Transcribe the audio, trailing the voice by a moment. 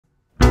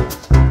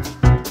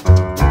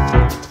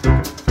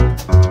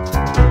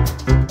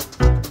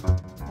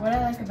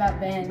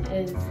band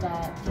is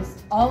that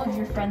just all of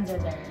your friends are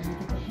there and you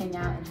get to hang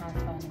out and have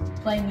fun and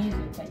play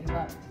music that you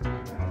love.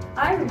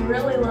 I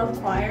really love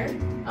choir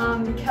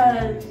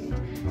because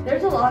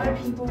there's a lot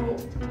of people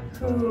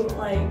who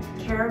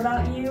care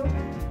about you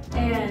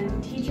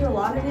and teach you a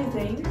lot of new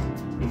things.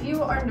 If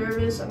you are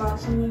nervous about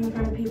singing in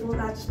front of people,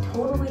 that's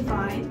totally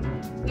fine.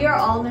 We are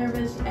all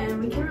nervous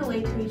and we can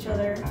relate to each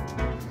other.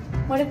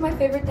 One of my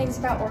favorite things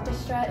about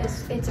orchestra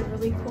is it's a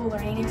really cool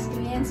learning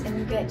experience and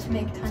you get to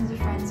make tons of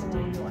friends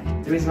along the way.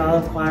 The reason I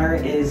love choir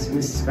is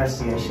Mrs.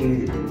 Garcia.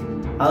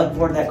 I look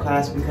forward to that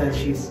class because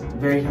she's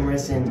very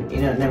humorous and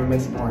it never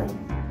makes it boring.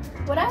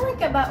 What I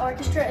like about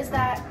orchestra is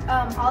that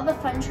all the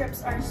fun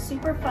trips are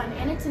super fun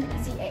and it's an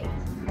easy A.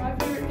 My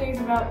favorite things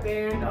about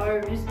band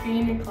are just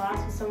being in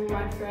class with some of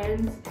my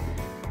friends.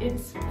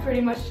 It's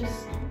pretty much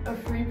just a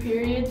free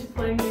period to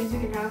play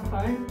music and have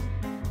fun.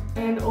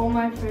 And all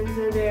my friends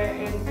are there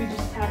and we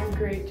just have a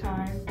great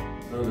time.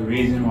 So the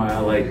reason why I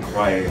like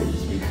choir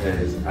is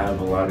because I have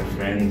a lot of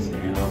friends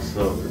and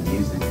also the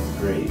music is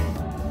great.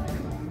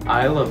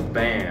 I love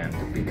band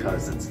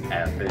because it's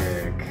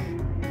epic.